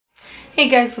Hey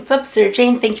guys, what's up? Sarah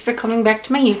Jane. Thank you for coming back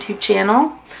to my YouTube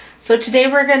channel. So today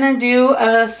we're going to do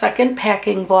a second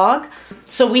packing vlog.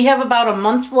 So we have about a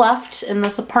month left in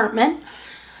this apartment.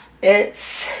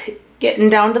 It's getting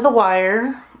down to the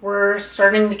wire. We're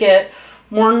starting to get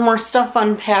more and more stuff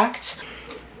unpacked.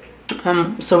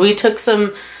 So we took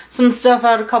some stuff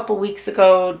out a couple weeks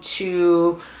ago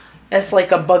as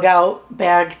like a bug out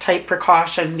bag type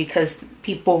precaution because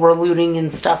people were looting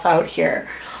and stuff out here.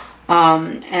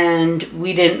 And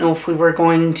we didn't know if we were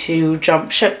going to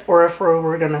jump ship or if we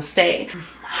were going to stay.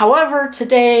 However,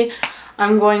 today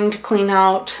I'm going to clean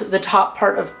out the top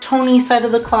part of Tony's side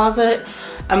of the closet.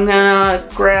 I'm gonna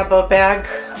grab a bag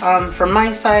from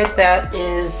my side that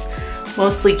is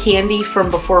mostly candy from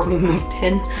before we moved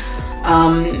in,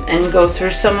 and go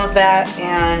through some of that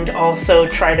and also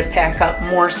try to pack up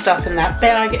more stuff in that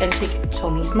bag and take it to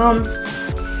Tony's mom's.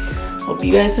 Hope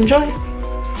you guys enjoy.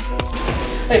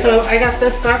 So I got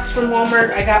this box from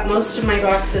Walmart. I got most of my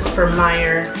boxes from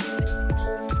Meijer.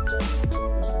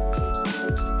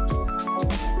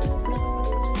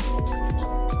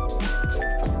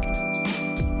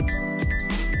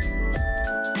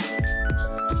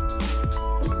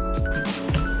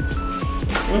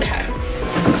 Okay,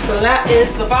 so that is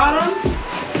the bottom.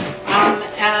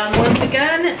 And once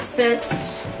again,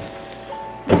 since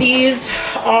these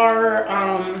are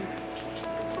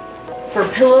for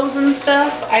pillows and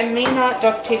stuff, I may not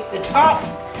duct tape the top.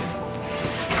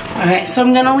 Okay, so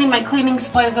I'm gonna leave my cleaning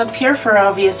supplies up here for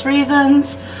obvious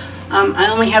reasons. I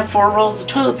only have 4 rolls of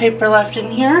toilet paper left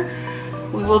in here.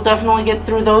 We will definitely get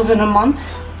through those in a month.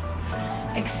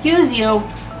 Excuse you,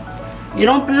 you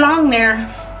don't belong there.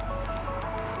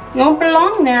 You don't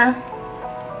belong there.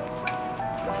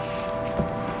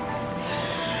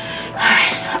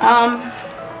 Alright,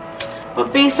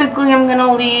 but basically I'm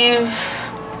gonna leave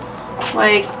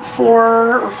like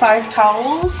 4 or 5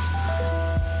 towels.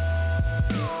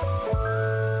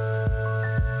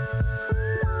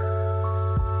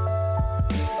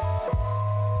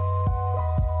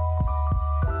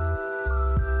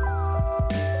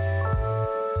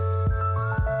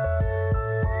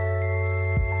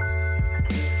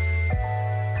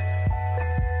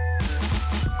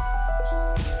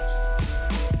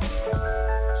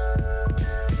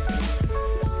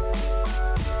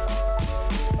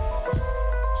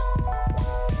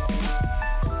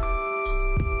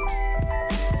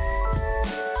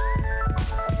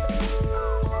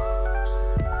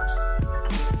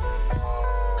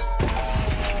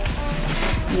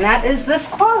 And that is this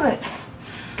closet.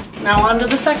 Now on to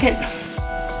the second.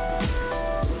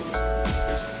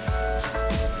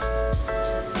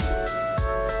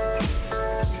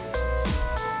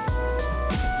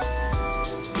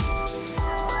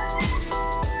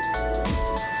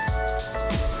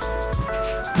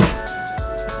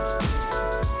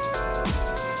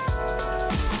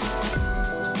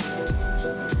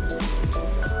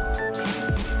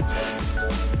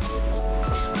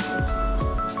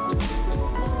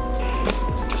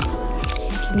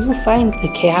 Can you find the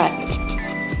cat?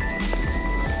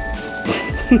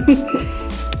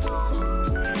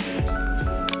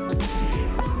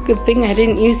 Good thing I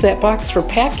didn't use that box for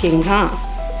packing, huh?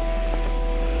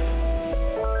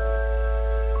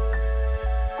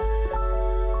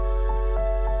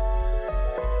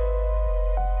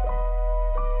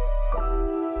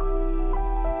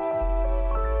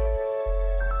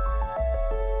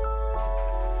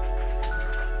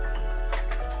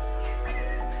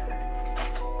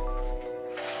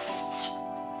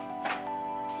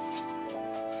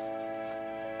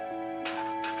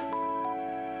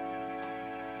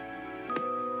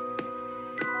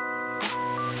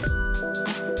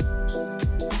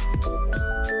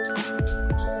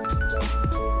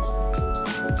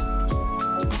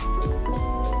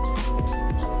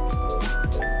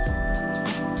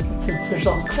 Since there's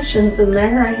all cushions in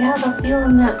there, I have a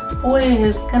feeling that boy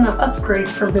is gonna upgrade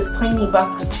from his tiny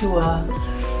box to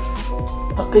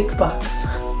a big box.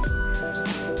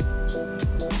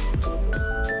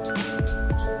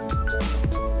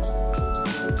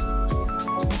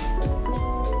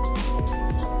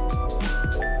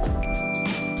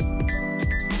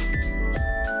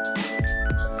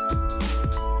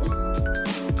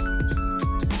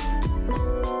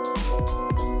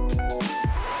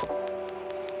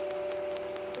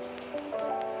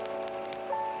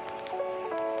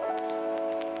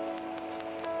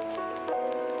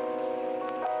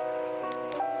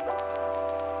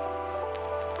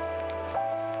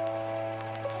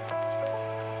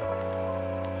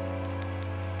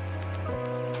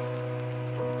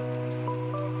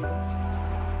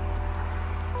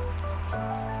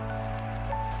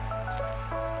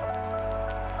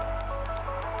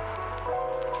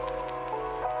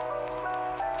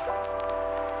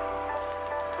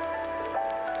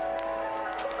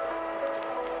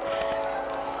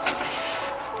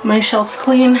 My shelf's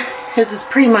clean. His is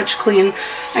pretty much clean.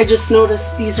 I just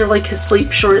noticed these are like his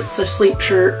sleep shorts, a sleep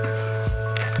shirt,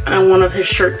 and one of his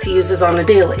shirts he uses on a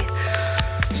daily.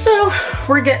 So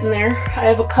we're getting there. I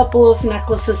have a couple of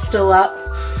necklaces still up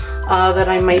that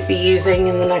I might be using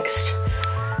in the next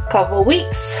couple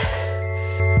weeks.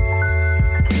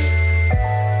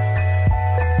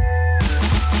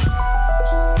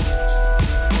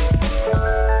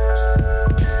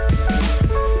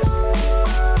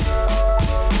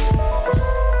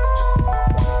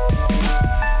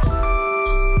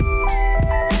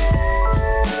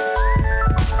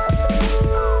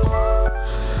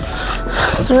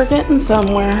 So we're getting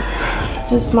somewhere.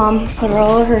 His mom put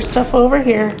all of her stuff over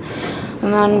here,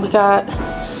 and then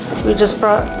we just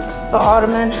brought the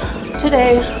ottoman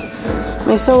today,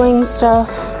 my sewing stuff.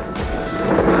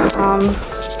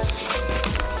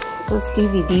 This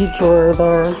DVD drawer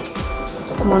there.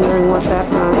 I'm wondering what that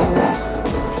means.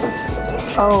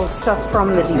 Oh, stuff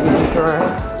from the DVD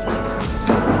drawer.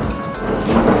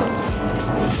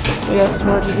 We got some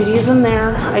more DVDs in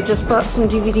there. I just brought some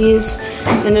DVDs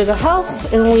into the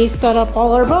house and we set up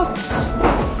all our books.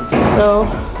 So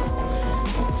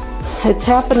it's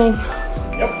happening.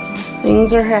 Yep.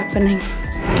 Things are happening.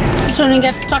 So Tony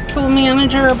got to talk to a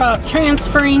manager about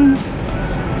transferring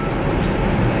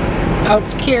out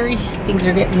to Cary. Things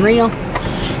are getting real.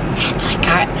 And I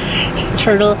got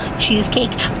turtle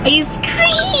cheesecake ice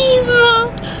cream.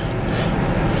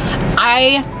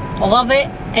 I love it.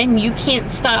 And you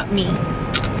can't stop me.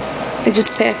 I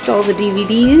just packed all the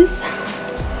DVDs.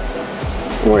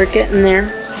 We're getting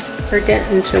there. We're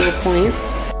getting to the point.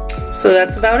 So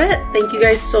that's about it. Thank you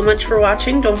guys so much for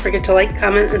watching. Don't forget to like,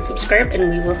 comment, and subscribe, and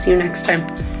we will see you next time.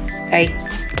 Bye.